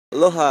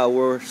Aloha,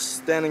 we're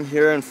standing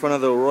here in front of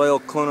the Royal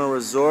Kona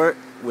Resort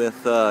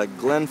with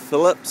Glen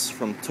Phillips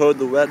from Toad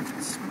the Wet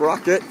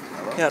Sprocket.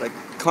 He had a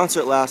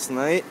concert last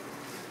night.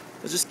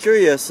 I was just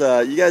curious,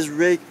 you guys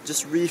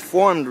just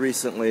reformed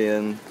recently,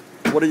 and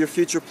what are your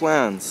future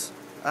plans?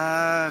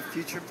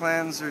 Future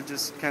plans are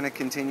just kind of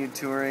continued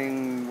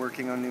touring,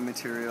 working on new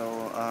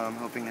material,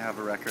 hoping to have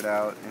a record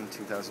out in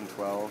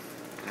 2012,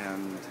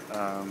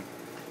 and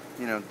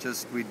you know,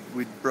 just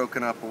we'd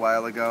broken up a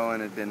while ago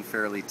and had been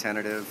fairly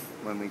tentative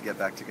when we get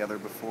back together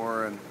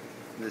before, and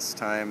this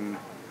time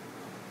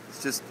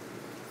it's just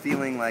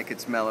feeling like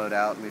it's mellowed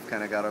out and we've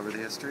kind of got over the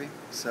history.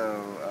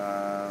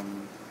 So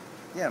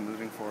yeah,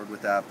 moving forward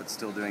with that, but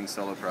still doing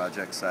solo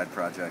projects, side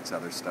projects,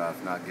 other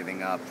stuff, not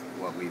giving up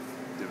what we've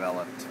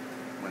developed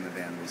when the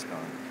band was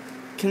gone.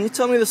 Can you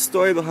tell me the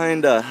story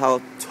behind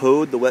how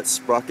Toad the Wet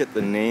Sprocket,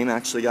 the name,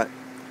 actually got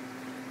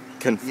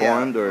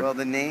conformed? Yeah, or well,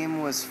 the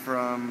name was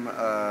from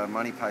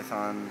Monty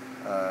Python.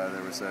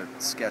 There was a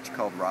sketch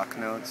called Rock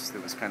Notes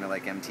that was kind of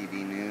like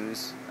MTV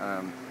News,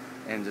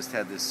 and just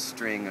had this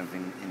string of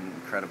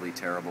incredibly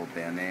terrible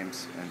band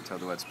names, and Toad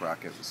the Wet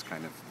Sprocket was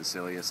kind of the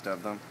silliest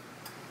of them.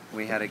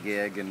 We had a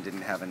gig and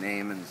didn't have a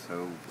name, and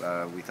so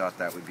we thought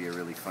that would be a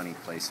really funny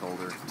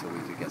placeholder until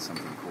we could get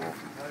something cool,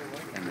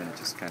 and then it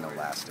just kind of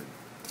lasted.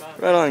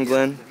 Right on,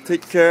 Glenn.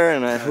 Take care,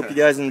 and I hope you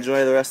guys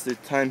enjoy the rest of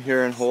your time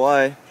here in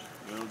Hawaii.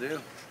 Will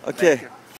do. Okay.